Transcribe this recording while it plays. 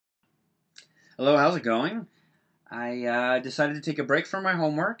Hello, how's it going? I decided to take a break from my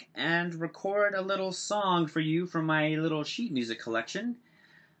homework and record a little song for you from my little sheet music collection.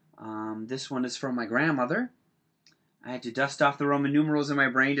 This one is from my grandmother. I had to dust off the Roman numerals in my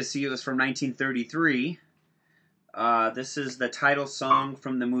brain to see it was from 1933. This is the title song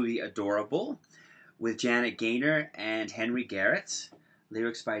from the movie Adorable with Janet Gaynor and Henry Garrett.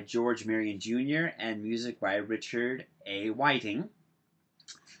 Lyrics by George Marion Jr. and music by Richard A. Whiting.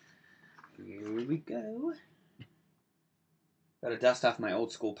 Here we go. Gotta dust off my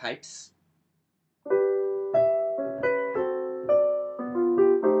old school pipes.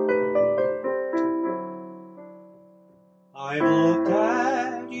 I've looked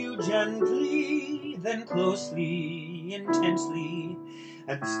at you gently, then closely, intensely,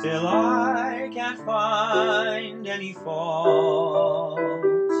 and still I can't find any fault.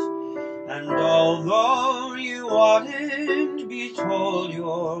 And although you oughtn't be told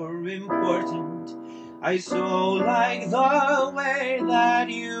you're important, I so like the way that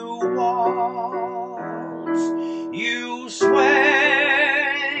you waltz. You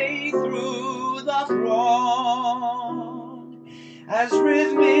sway through the throng, as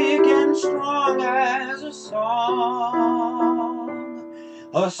rhythmic and strong as a song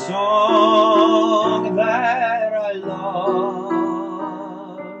that I love.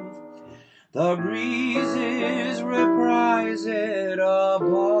 The breezes reprise it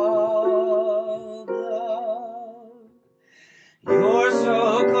above love. You're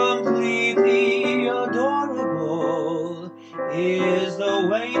so completely adorable, is the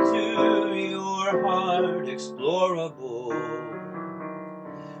way to your heart explorable.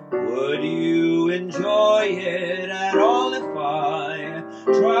 Would you enjoy it at all if I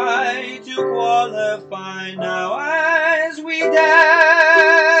try to qualify now as we dance?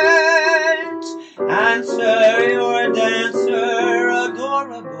 Answer your dancer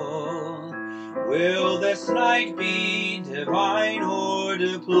adorable. Will this night be divine or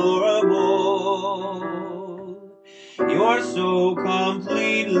deplorable? You're so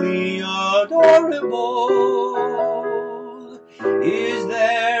completely adorable. Is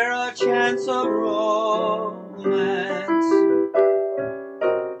there a chance of romance?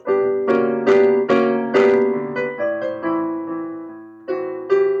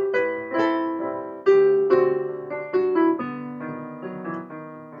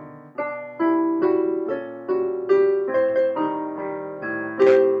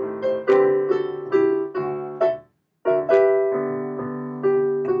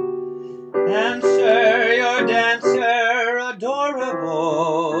 Answer your dancer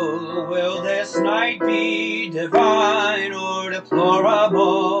adorable. Will this night be divine or deplorable?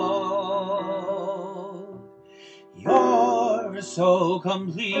 You're so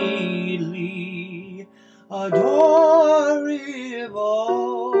completely adorable.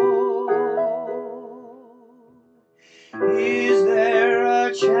 Is there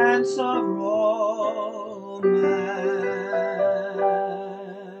a chance of romance?